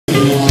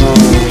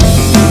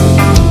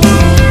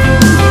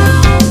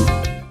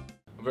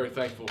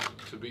thankful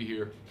to be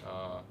here.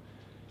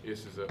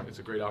 It's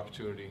a great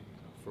opportunity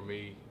for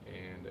me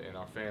and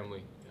our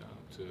family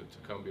to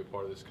come be a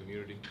part of this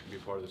community, be a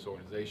part of this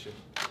organization.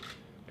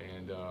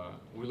 And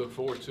we look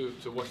forward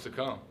to what's to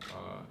come.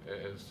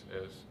 As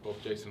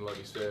both Jason and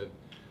Lovey said,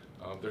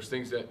 there's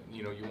things that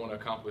you want to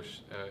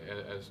accomplish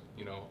as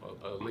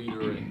a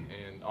leader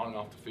and on and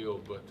off the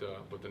field.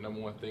 But the number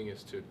one thing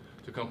is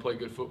to come play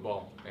good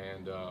football.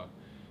 And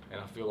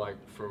I feel like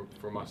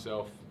for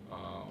myself,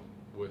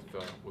 with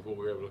what we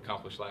were able to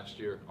accomplish last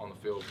year on the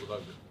field, we'd love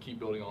to keep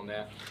building on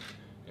that.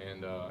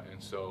 And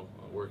so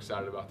we're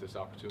excited about this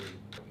opportunity.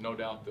 No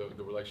doubt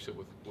the relationship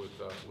with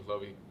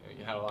Lovey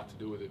had a lot to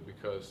do with it,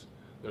 because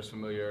there's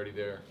familiarity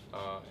there,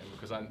 and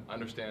because I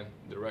understand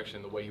the direction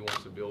and the way he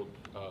wants to build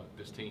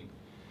this team,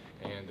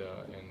 and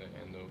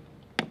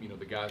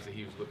the guys that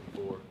he was looking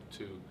for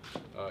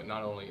to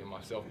not only in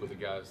myself, but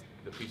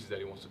the pieces that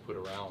he wants to put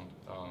around,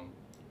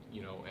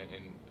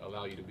 and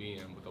allow you to be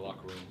in with the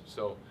locker room.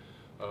 So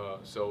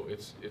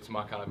it's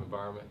my kind of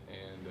environment,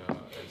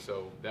 and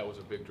so that was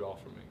a big draw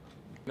for me.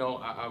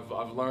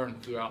 I've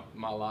learned throughout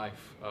my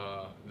life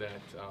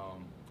that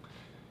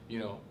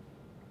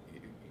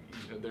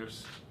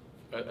there's,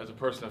 as a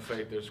person of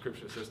faith, there's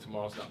scripture that says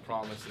tomorrow's not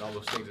promised and all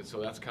those things, and so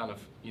that's kind of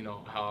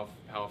how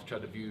I've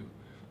tried to view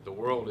the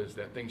world, is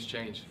that things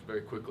change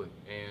very quickly,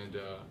 and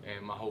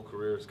my whole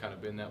career has kind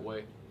of been that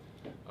way.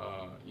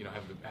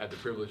 I've had the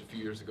privilege a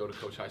few years ago to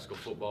coach high school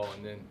football,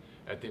 and then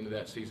at the end of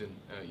that season,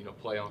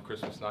 play on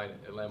Christmas night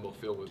at Lambeau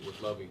Field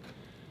with Lovey.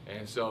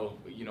 And so,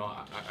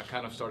 I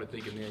kind of started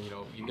thinking then,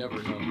 you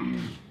never know.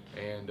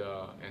 And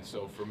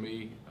so for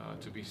me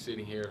to be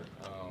sitting here,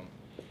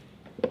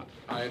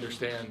 I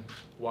understand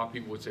why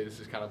people would say this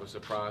is kind of a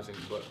surprising,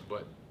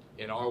 but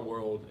in our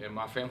world, in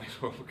my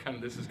family's world,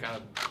 this is kind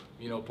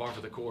of, par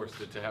for the course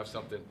to have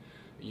something,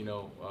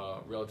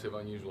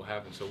 relatively unusual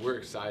happen. So we're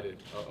excited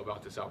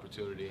about this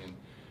opportunity,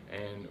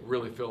 and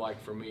really feel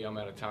like for me, I'm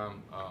at a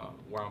time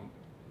where I'm,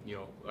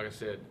 like I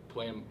said,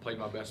 played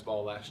my best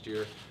ball last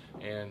year,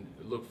 and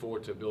look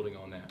forward to building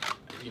on that.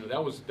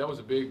 That was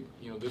a big,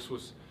 this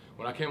was,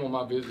 when I came on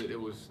my visit, it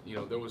was,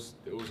 it was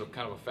a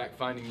kind of a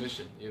fact-finding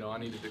mission. I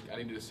needed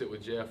to sit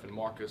with Jeff and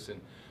Marcus and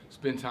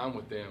spend time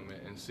with them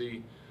and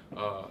see,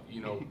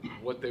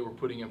 what they were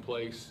putting in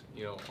place,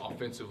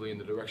 offensively in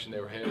the direction they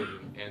were headed,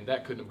 and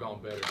that couldn't have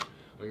gone better.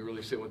 I mean,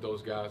 really sitting with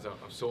those guys,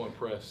 I'm so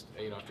impressed,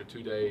 after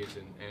 2 days,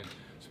 and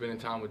spending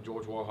time with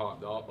George Warhawk,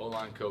 the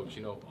O-line coach,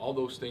 all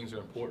those things are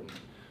important,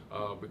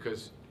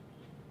 because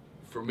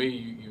for me,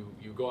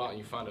 you go out and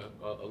you find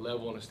a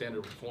level and a standard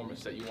of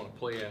performance that you want to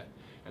play at,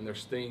 and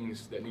there's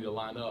things that need to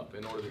line up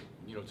in order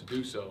to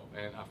do so.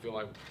 And I feel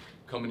like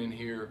coming in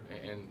here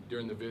and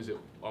during the visit,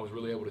 I was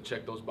really able to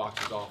check those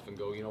boxes off and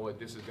go, you know what,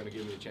 this is going to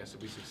give me a chance to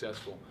be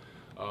successful,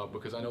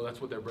 because I know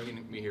that's what they're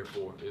bringing me here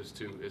for, is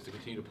to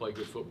continue to play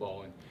good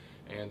football.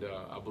 And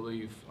I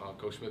believe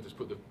Coach Smith has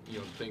put the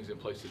things in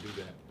place to do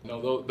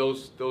that.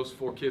 Those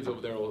 4 kids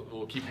over there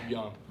will keep you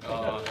young,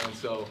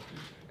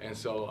 and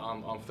so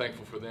I'm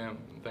thankful for them.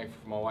 I'm thankful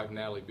for my wife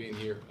Natalie being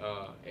here,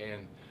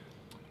 and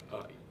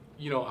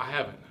I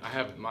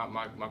haven't.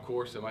 My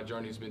course and my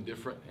journey has been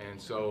different,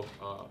 and so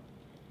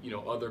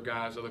other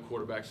guys, other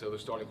quarterbacks, other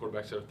starting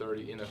quarterbacks that are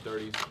in their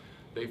 30s,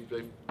 they've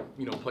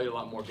played a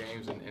lot more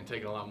games and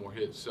taken a lot more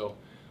hits. So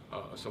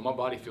my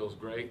body feels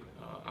great.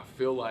 I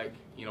feel like,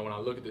 when I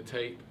look at the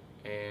tape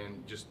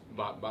and just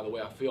by the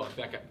way I feel, I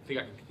think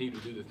I can continue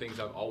to do the things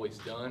I've always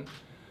done.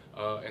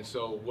 And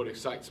so what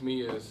excites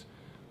me is,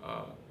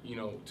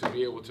 to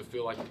be able to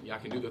feel like I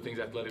can do the things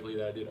athletically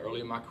that I did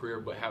early in my career,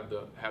 but have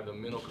the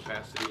mental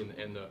capacity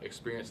and the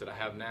experience that I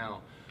have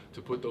now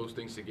to put those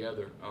things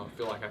together.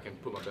 Feel like I can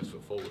put my best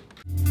foot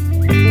forward.